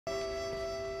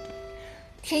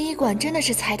天医馆真的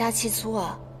是财大气粗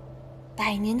啊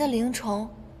！100年的灵虫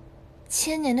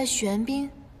，1000年的玄冰，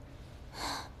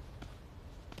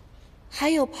还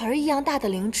有盆儿一样大的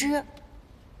灵芝。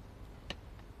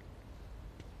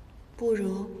不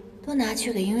如都拿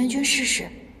去给银元君试试，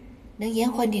能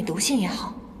延缓点毒性也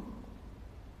好。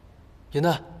颜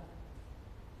淡，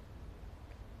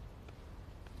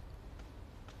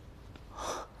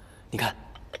你看，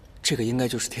这个应该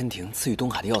就是天庭赐予东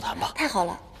海的药坛吧？太好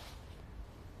了，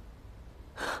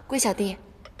龟小弟，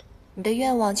你的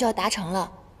愿望就要达成了。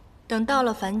等到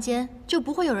了凡间，就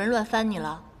不会有人乱翻你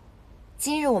了。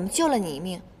今日我们救了你一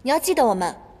命，你要记得我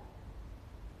们。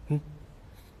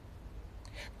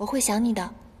我会想你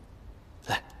的。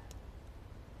来。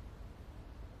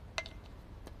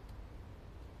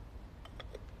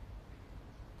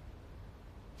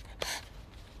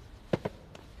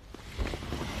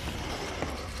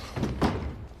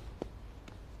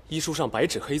医书上白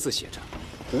纸黑字写着：“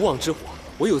无妄之火，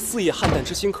唯有4叶撼淡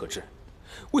之心可治。”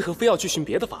为何非要去寻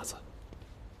别的法子？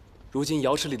如今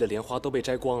瑶池里的莲花都被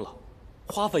摘光了，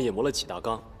花粉也磨了几大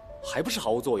缸，还不是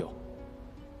毫无作用？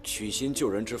取心救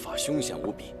人之法凶险无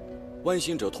比，剜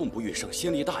心者痛不欲生，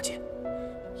心力大减。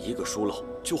一个疏漏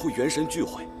就会元神俱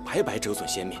毁，白白折损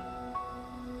仙命。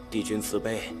帝君慈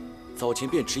悲，早前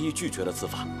便执意拒绝了此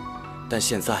法，但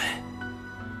现在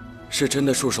是真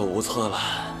的束手无策了。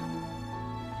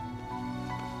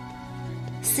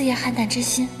4叶撼淡之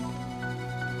心，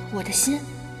我的心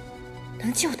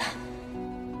能救他。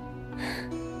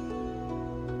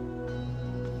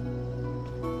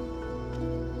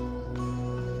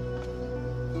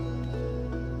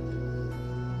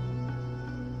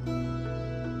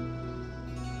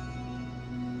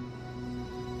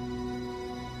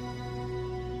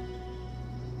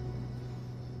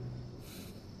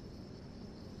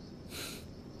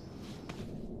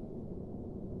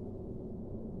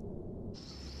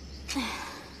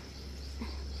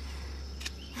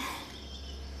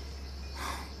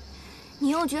你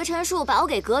用绝尘术把我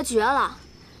给隔绝了，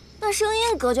那声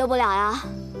音隔绝不了呀。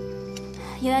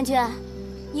银元君，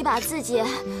你把自己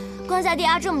关在地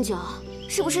下这么久，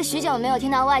是不是许久没有听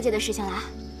到外界的事情了？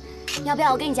要不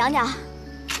要我给你讲讲？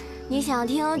你想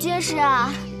听军事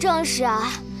啊、正事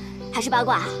啊，还是八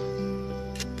卦？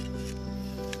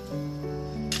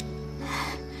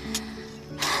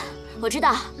我知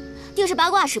道，定是八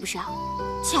卦是不是？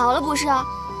巧了不是？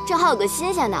正好有个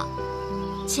新鲜的。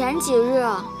前几日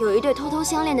有一对偷偷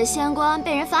相恋的仙官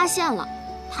被人发现了，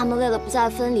他们为了不再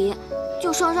分离，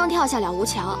就双双跳下了无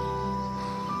桥。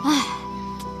唉，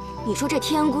你说这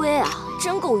天规啊，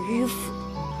真够迂腐，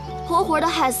活活的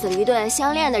害死了一对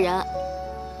相恋的人。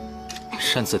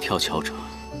擅自跳桥者，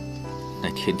乃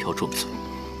天条重罪。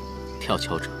跳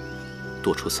桥者，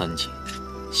堕出3界，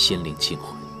心灵尽毁。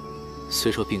虽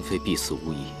说并非必死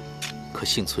无疑，可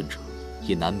幸存者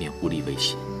也难免无力为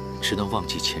心，只能忘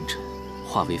记前尘，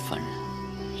化为凡人，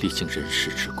历经人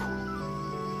世之苦。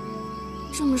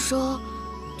这么说，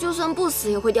就算不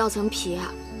死也会掉层皮啊！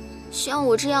像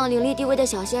我这样灵力低微的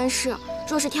小仙士，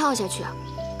若是跳下去，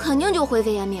肯定就灰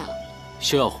飞烟灭了。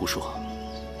休要胡说！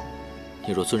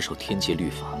你若遵守天界律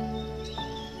法，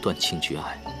断情绝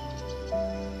爱，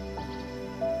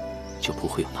就不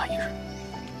会有那一日。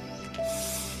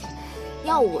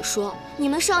要我说，你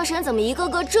们上神怎么一个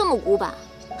个这么古板，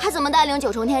还怎么带领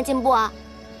9重天进步啊？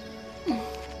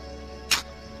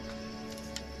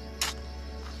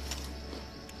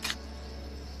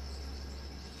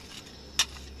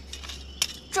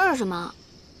这是什么？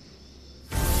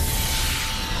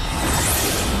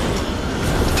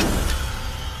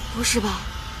不是吧？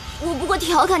我不过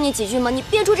调侃你几句嘛，你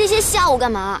编出这些吓我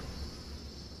干嘛？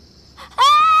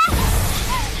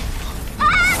干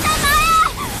嘛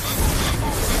呀？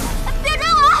别追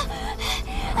我！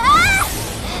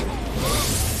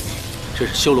这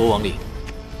是修罗王陵，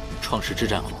创世之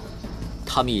战后，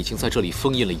他们已经在这里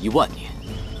封印了1万年。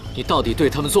你到底对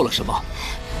他们做了什么？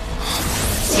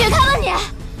别看了你！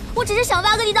我只是想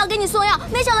挖个地道给你送药，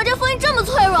没想到这封印这么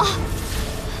脆弱。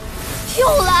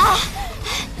又来！